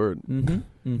beautiful word.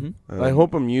 Mm-hmm. Mm-hmm. I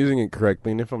hope I'm using it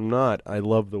correctly, and if I'm not, I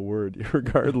love the word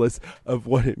regardless of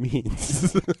what it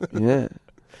means. Yeah.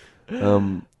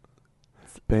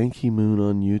 Ban Ki-moon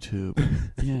on YouTube.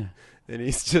 Yeah. And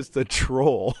he's just a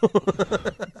troll.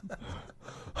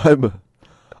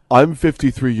 I'm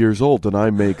 53 years old and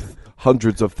I make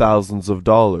hundreds of thousands of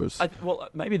dollars. Well,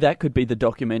 maybe that could be the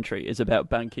documentary. Is about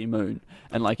Ban Ki-moon,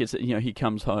 and like it's he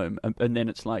comes home and then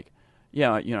it's like,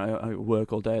 I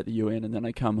work all day at the UN and then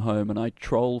I come home and I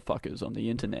troll fuckers on the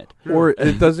internet. Or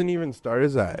it doesn't even start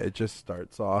as that. It just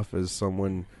starts off as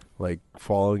someone like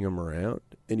following him around,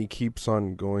 and he keeps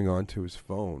on going onto his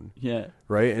phone. Yeah.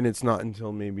 Right, and it's not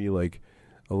until maybe like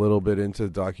a little bit into the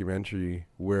documentary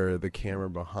where the camera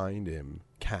behind him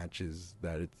catches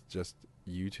that it's just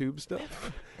YouTube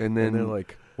stuff, and then they're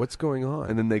like, "What's going on?"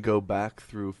 And then they go back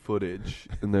through footage,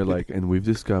 and they're like, "And we've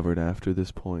discovered after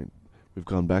this point, we've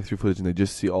gone back through footage, and they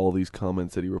just see all these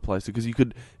comments that he replies to." Because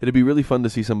it'd be really fun to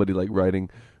see somebody like writing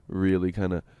really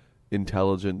kind of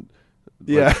intelligent,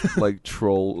 like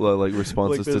troll like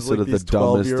responses like to sort like of the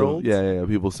dumbest of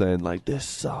people saying like, "This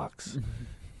sucks,"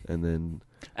 and then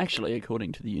actually,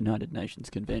 according to the United Nations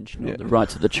Convention on the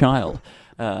Rights of the Child,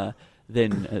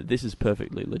 then this is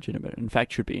perfectly legitimate. In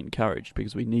fact, should be encouraged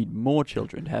because we need more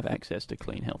children to have access to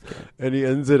clean healthcare. And he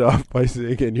ends it off by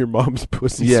saying, "And your mom's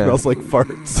pussy smells like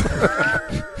farts."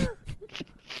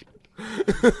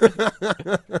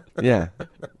 Yeah,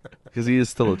 because he is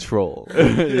still a troll.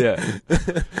 Yeah,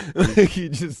 like he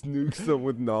just nukes them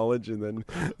with knowledge, and then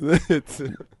it's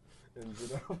ends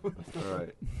it off. All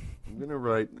right. I'm going to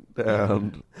write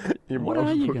down... What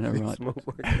are you going to write?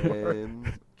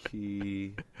 Ban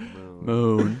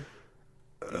Ki-moon.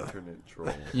 Internet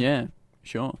troll. Yeah,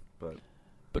 sure.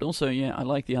 But also, I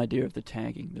like the idea of the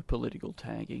tagging, the political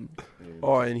tagging.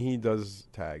 Oh, and he does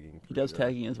tagging. He does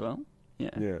tagging as well?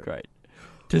 Yeah, yeah. Great.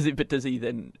 Is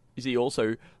he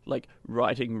also, like,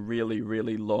 writing really,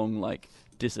 really long, like,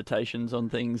 dissertations on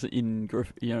things in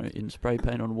spray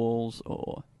paint on walls,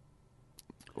 or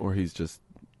he's just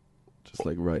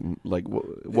like writing, like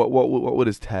what would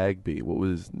his tag be? What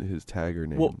was his tagger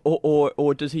name?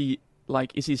 Or does he,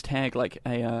 like, is his tag like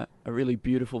a really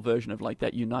beautiful version of like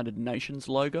that United Nations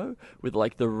logo with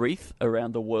like the wreath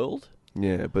around the world?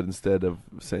 Yeah, but instead of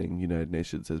saying United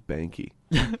Nations, it says Banky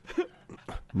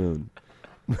Moon.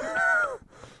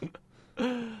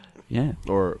 Yeah.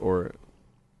 Or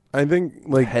I think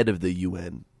like head of the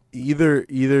UN. Either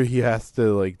he has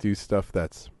to like do stuff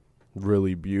that's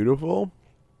really beautiful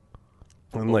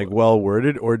and like well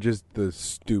worded, or just the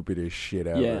stupidest shit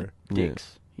ever. Yeah,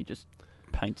 dicks. He just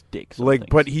paints dicks. Like,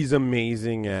 but he's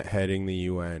amazing at heading the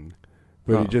UN.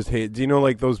 But he just hates. Do you know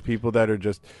like those people that are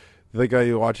just like,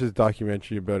 I watched this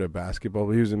documentary about a basketball.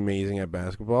 He was amazing at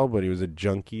basketball, but he was a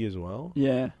junkie as well.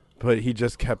 Yeah. But he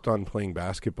just kept on playing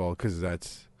basketball because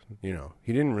that's, he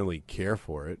didn't really care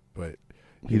for it, but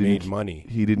he made money.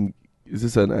 He didn't. Is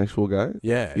this an actual guy?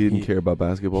 Yeah. He didn't care about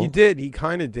basketball? He did. He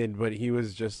kind of did, but he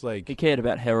was just like... He cared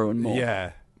about heroin more.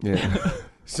 Yeah. Yeah.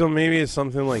 So maybe it's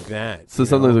something like that. So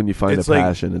sometimes when you find a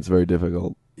passion, it's very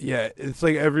difficult. Yeah, it's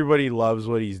like everybody loves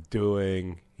what he's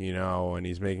doing, and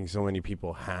he's making so many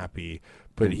people happy,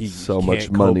 but he so can't much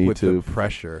cope money with to the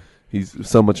pressure. He's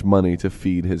so much money to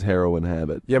feed his heroin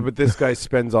habit. Yeah, but this guy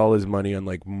spends all his money on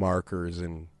like markers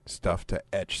and stuff to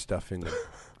etch stuff in the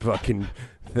fucking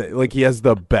like he has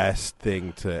the best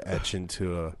thing to etch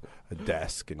into a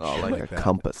desk and shit like a that.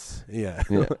 Compass. Yeah.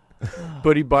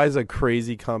 But he buys a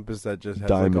crazy compass that just has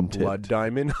Diamond like a blood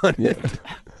diamond on it.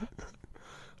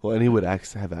 Well, and he would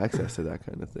have access to that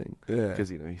kind of thing. Yeah, because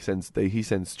he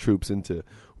sends troops into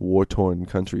war-torn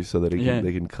countries so that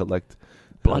they can collect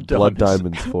blood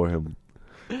diamonds for him.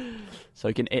 So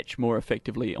he can etch more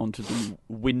effectively onto the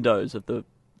windows of the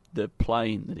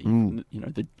plane that he,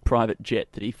 the private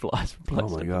jet that he flies from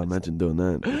place. Oh my God! Imagine doing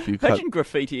that. Imagine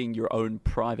graffitiing your own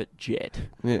private jet.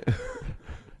 Yeah.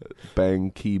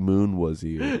 Ban Ki-moon was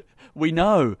here. We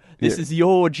know. This is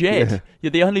your jet. Yeah.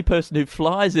 You're the only person who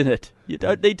flies in it. You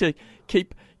don't need to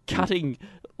keep cutting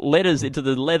letters into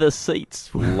the leather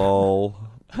seats. Lol.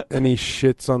 And he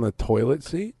shits on the toilet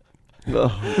seat?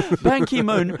 Ban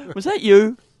Ki-moon, was that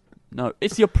you? No,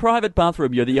 it's your private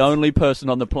bathroom. You're the only person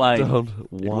on the plane.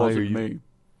 Why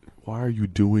are you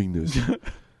doing this?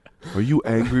 Are you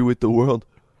angry with the world?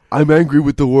 I'm angry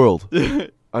with the world.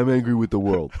 I'm angry with the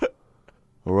world.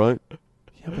 All right?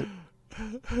 Yeah,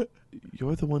 but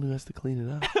you're the one who has to clean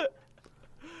it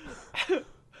up.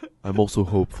 I'm also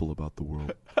hopeful about the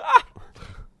world.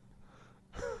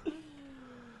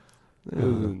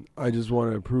 I just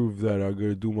want to prove that I'm going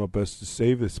to do my best to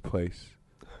save this place.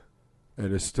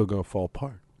 And it's still going to fall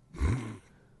apart.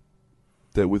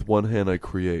 That with one hand I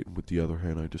create, and with the other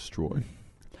hand I destroy.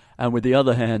 And with the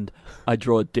other hand, I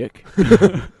draw a dick.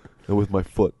 And with my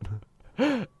foot.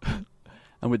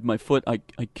 And with my foot, I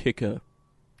kick a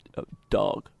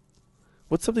dog.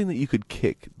 What's something that you could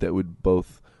kick that would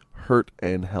both hurt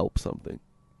and help something?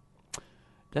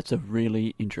 That's a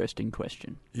really interesting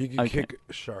question. You could kick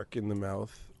a shark in the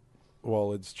mouth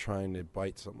while it's trying to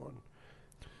bite someone.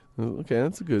 Okay,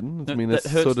 that's a good one. That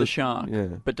hurts the shark,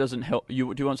 but doesn't help. Do you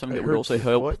want something that would also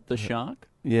help the shark?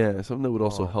 Yeah, something that would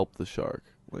also help the shark.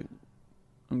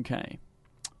 Okay.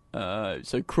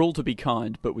 So cruel to be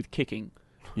kind, but with kicking.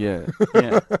 Yeah.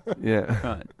 Yeah.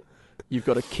 Right. You've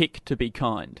got a kick to be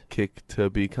kind. Kick to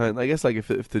be kind. I guess if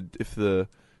the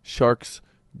shark's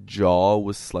jaw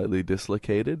was slightly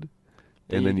dislocated,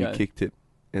 and then you kicked it,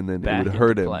 and then it would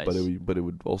hurt him, but it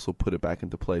would also put it back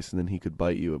into place, and then he could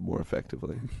bite you more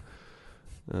effectively.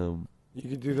 You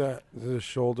could do that to the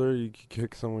shoulder. You could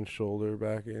kick someone's shoulder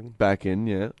back in. Back in,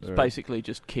 yeah. It's basically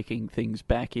just kicking things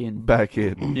back in. Back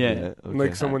in. Yeah. Okay.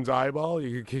 Like someone's eyeball,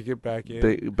 you could kick it back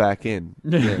in. Back in.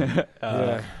 Yeah.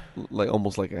 Yeah.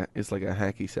 Almost like it's like a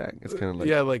hacky sack. It's kind of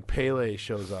like like Pele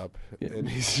shows up and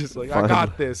he's just like, I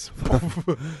got this.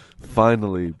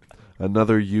 Finally,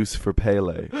 another use for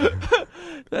Pele.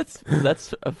 That's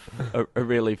a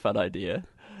really fun idea.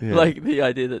 Yeah. Like the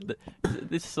idea that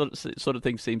this sort of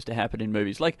thing seems to happen in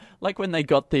movies. Like when they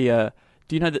got the.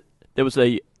 Do you know that there was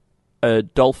a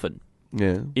dolphin?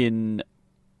 Yeah. In.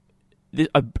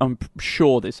 I'm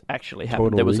sure this actually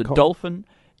happened. Total there was Recall? A dolphin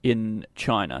in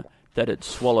China that had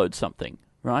swallowed something,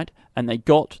 right? And they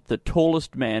got the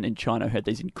tallest man in China who had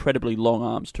these incredibly long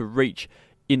arms to reach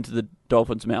into the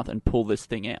dolphin's mouth and pull this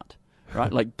thing out,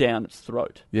 right? Like down its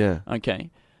throat. Yeah.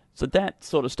 Okay. So that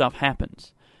sort of stuff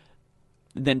happens.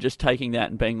 Then just taking that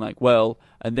and being like, well,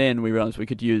 and then we realized we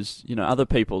could use, other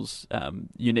people's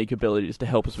unique abilities to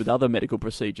help us with other medical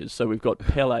procedures. So we've got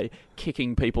Pele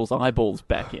kicking people's eyeballs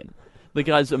back in. The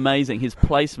guy's amazing. His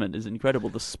placement is incredible.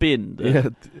 The spin,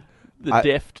 the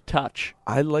deft touch.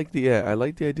 I like the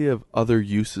idea of other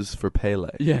uses for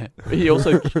Pele. Yeah.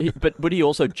 But would he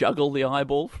also juggle the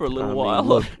eyeball for a little while?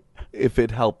 Look, if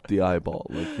it helped the eyeball,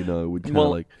 it would kind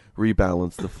of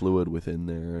rebalance the fluid within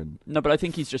there. And no, but I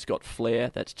think he's just got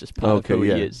flair. That's just part of who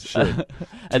he is. Sure.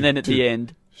 And then at the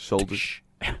end, shoulders.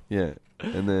 Yeah,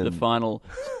 and then the final,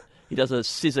 he does a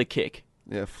scissor kick.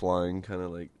 Yeah, flying kind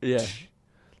of like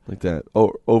that.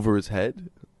 Oh, over his head.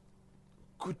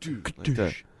 Like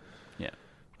that. Yeah.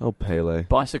 Oh, Pele.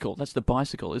 Bicycle. That's the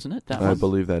bicycle, isn't it? I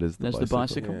believe that is the bicycle. That's the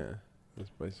bicycle. Yeah, that's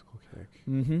bicycle kick.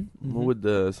 Mm-hmm. What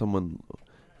would someone?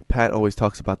 Pat always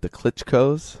talks about the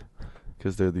Klitschko's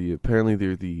because they're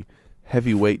the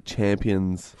heavyweight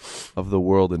champions of the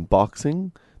world in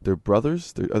boxing. They're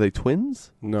brothers. Are they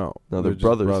twins? No, they're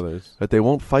brothers. But they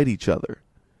won't fight each other.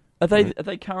 Are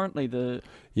they currently the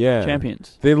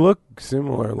champions? They look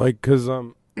similar, because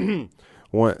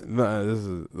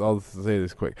I'll say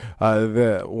this quick.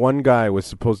 The one guy was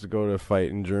supposed to go to fight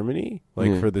in Germany,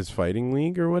 for this fighting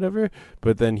league or whatever,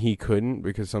 but then he couldn't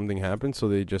because something happened. So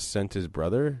they just sent his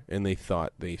brother, and they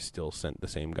thought they still sent the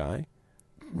same guy.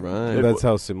 Right. So that's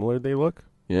how similar they look.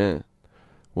 Yeah.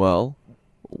 Well,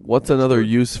 what's another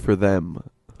use for them?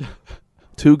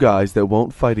 Two guys that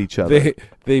won't fight each other.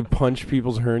 They punch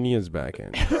people's hernias back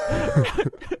in.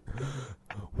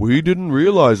 We didn't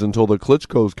realize until the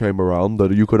Klitschko's came around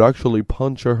that you could actually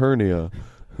punch a hernia,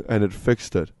 and it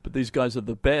fixed it. But these guys are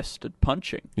the best at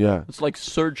punching. Yeah. It's like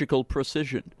surgical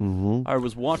precision. Mm-hmm. I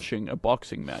was watching a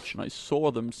boxing match, and I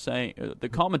saw them saying, the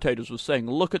commentators were saying,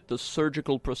 look at the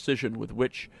surgical precision with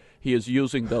which he is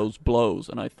using those blows.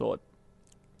 And I thought,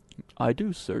 I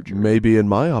do surgery. Maybe in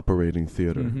my operating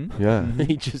theater. Mm-hmm. Yeah.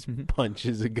 He just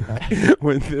punches a guy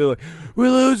when they're like,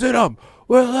 we're losing him.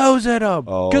 We're losing him.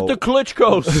 Oh. Get the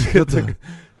Klitschko's.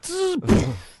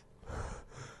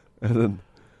 And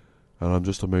I'm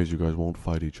just amazed you guys won't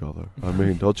fight each other. I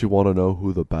mean, don't you want to know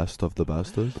who the best of the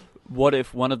best is? What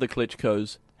if one of the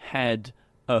Klitschko's had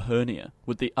a hernia?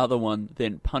 Would the other one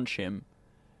then punch him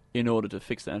in order to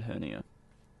fix that hernia?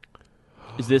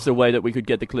 Is this a way that we could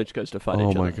get the Klitschko's to fight each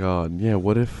other? Oh my God. Yeah,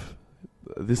 what if...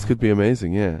 This could be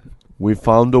amazing, yeah. We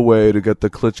found a way to get the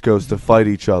Klitschko's to fight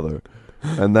each other.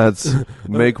 And that's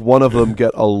make one of them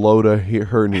get a load of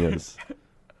hernias.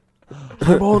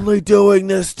 I'm only doing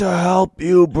this to help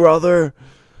you, brother.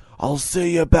 I'll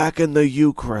see you back in the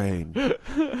Ukraine.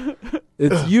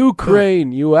 It's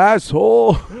Ukraine, you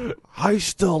asshole. I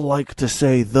still like to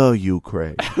say the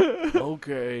Ukraine.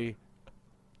 Okay.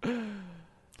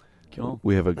 Cool.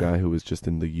 We have a guy who was just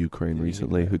in the Ukraine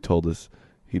recently who told us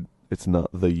it's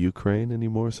not the Ukraine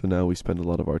anymore, so now we spend a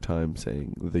lot of our time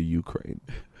saying the Ukraine.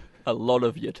 A lot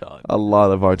of your time. A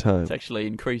lot of our time. It's actually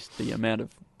increased the amount of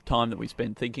time that we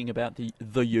spend thinking about the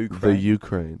Ukraine. The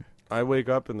Ukraine. I wake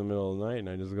up in the middle of the night and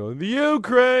I just go, the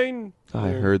Ukraine!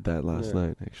 I heard that last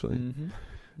night, actually. Mm-hmm.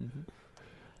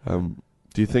 Mm-hmm.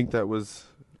 Do you think that was...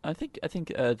 I think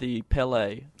the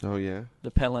Pele... Oh, yeah?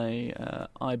 The Pele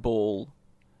eyeball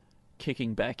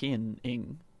kicking back in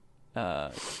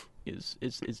is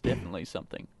definitely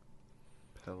something.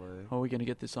 Pele. How are we going to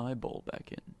get this eyeball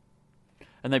back in?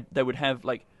 And they would have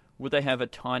would they have a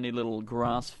tiny little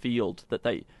grass field that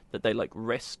they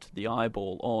rest the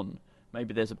eyeball on?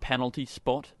 Maybe there's a penalty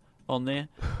spot on there,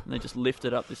 and they just lift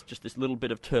it up. This little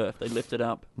bit of turf. They lift it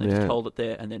up. They just hold it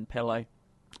there, and then Pele.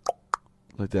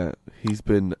 Like that. He's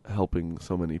been helping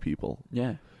so many people.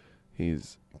 Yeah.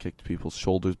 He's kicked people's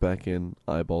shoulders back in,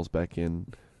 eyeballs back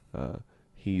in.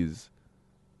 He's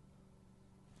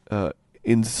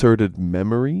inserted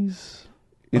memories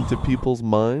into people's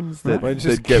minds that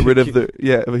get rid of the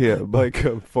like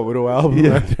a photo album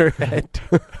at their head,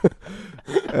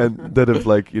 and that have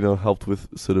helped with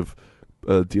sort of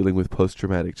dealing with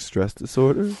post-traumatic stress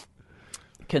disorder.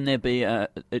 Can there be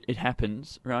it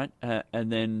happens, right?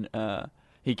 And then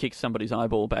he kicks somebody's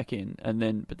eyeball back in,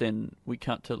 but then we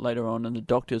cut to later on, and the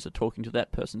doctors are talking to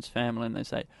that person's family, and they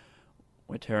say,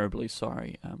 "We're terribly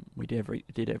sorry. We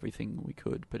did everything we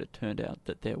could, but it turned out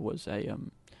that there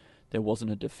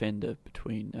wasn't a defender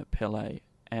between Pele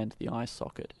and the eye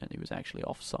socket, and he was actually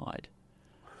offside."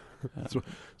 So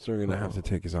we're going to have to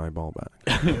take his eyeball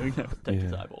back. We're going to have to take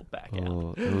his eyeball back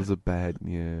out. It was a bad,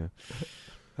 That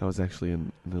was actually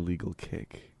an illegal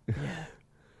kick. Yeah.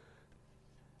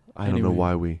 I don't know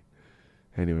why we...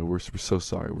 Anyway, we're so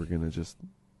sorry. We're going to just...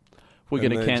 We're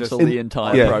going to cancel the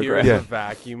entire program. Here's a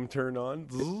vacuum turn on.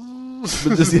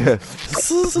 But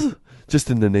just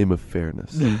in the name of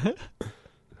fairness.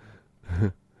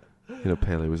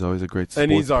 Pele was always a great sports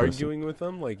And he's person. arguing with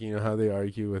them, like, how they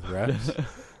argue with refs.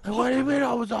 What do you mean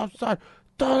I was offside?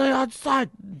 Totally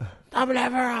offside. I'm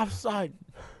never offside.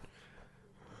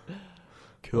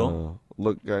 Cool.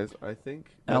 Look, guys, I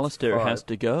think Alistair has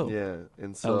to go. Yeah,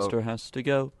 and so Alistair has to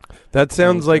go. That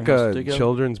sounds like Alistair a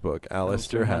children's book.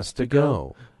 Alistair has to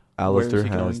go. Alistair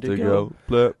has to go.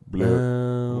 Blip, blip.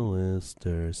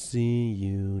 Alistair, see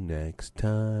you next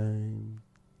time.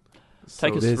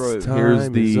 Take us through.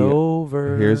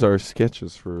 Here's our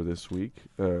sketches for this week,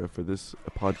 for this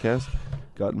podcast.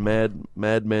 Got Mad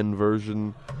Men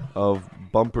version of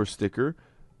bumper sticker.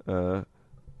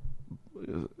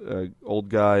 Old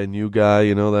guy, new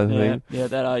guy, that thing. Yeah,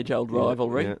 that age-old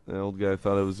rivalry. Yeah, the old guy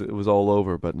thought it was all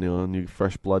over, but new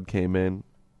fresh blood came in.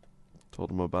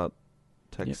 Told him about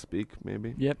text speak,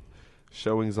 maybe. Yep.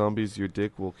 Showing zombies your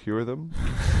dick will cure them.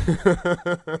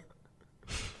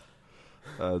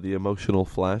 The emotional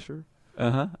flasher.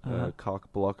 Uh-huh.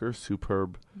 Cock blocker,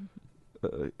 superb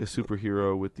a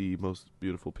superhero with the most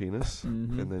beautiful penis,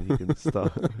 Mm-hmm. and then he can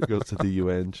stop. Goes to the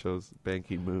UN, shows Ban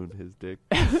Ki-moon his dick,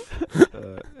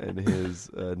 and his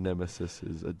nemesis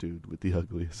is a dude with the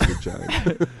ugliest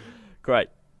vagina. Great.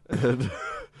 And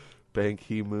Ban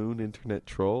Ki-moon, internet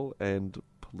troll, and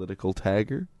political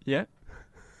tagger. Yeah.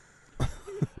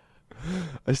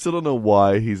 I still don't know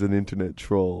why he's an internet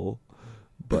troll,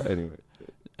 but anyway.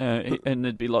 And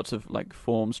there'd be lots of like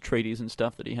forms, treaties and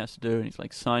stuff that he has to do, and he's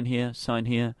like, sign here,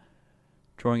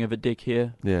 drawing of a dick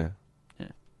here. Yeah.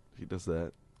 Yeah. He does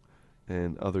that.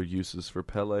 And other uses for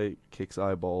Pele, kicks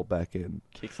eyeball back in.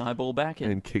 Kicks eyeball back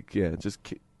in. And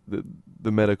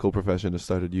the medical profession has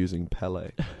started using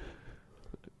Pele.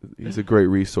 He's a great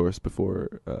resource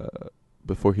before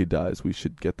he dies. We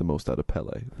should get the most out of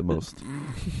Pele, the most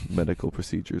medical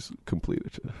procedures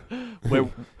completed.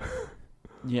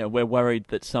 We're worried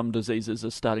that some diseases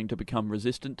are starting to become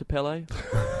resistant to Pele.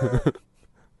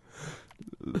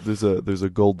 There's a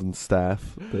golden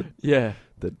staff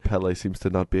that Pele seems to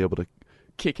not be able to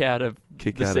kick out of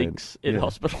the sinks in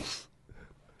hospitals.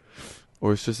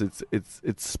 Or it's just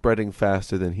it's spreading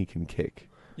faster than he can kick.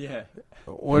 Yeah.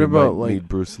 What about need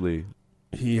Bruce Lee?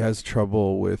 He has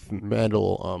trouble with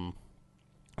metal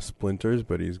splinters,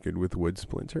 but he's good with wood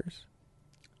splinters.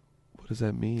 What does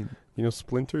that mean? You know,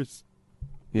 splinters.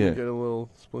 Yeah. You get a little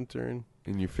splinter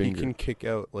in your finger. He can kick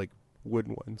out like wood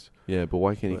ones. Yeah, but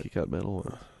why can't he kick out metal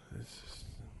ones? It's just,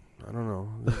 I don't know.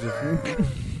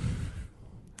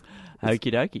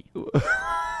 Okie dokie.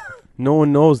 No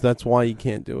one knows. That's why you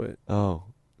can't do it. Oh,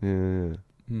 yeah.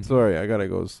 Sorry, I gotta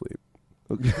go to sleep.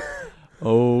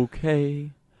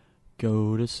 Okay.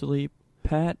 Go to sleep,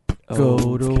 Pat.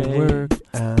 Go to work.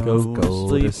 Go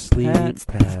to sleep,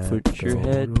 Pat. Put your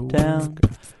head down.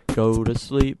 Go to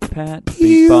sleep, Pat.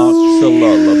 Beatbox a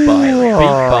lullaby.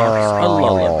 Beatbox a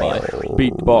lullaby.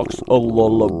 Beatbox a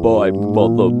lullaby.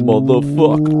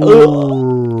 Motherfuck.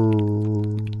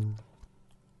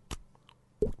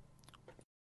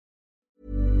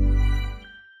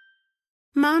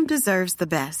 Mom deserves the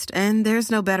best, and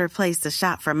there's no better place to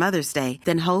shop for Mother's Day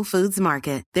than Whole Foods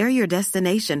Market. They're your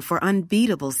destination for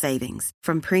unbeatable savings,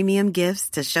 from premium gifts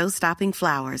to show-stopping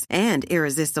flowers and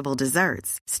irresistible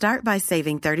desserts. Start by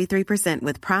saving 33%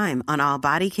 with Prime on all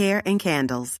body care and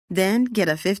candles. Then get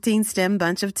a 15-stem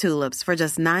bunch of tulips for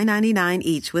just $9.99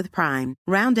 each with Prime.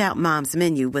 Round out Mom's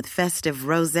menu with festive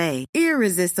rosé,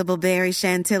 irresistible berry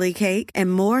chantilly cake,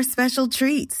 and more special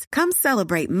treats. Come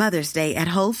celebrate Mother's Day at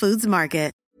Whole Foods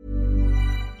Market.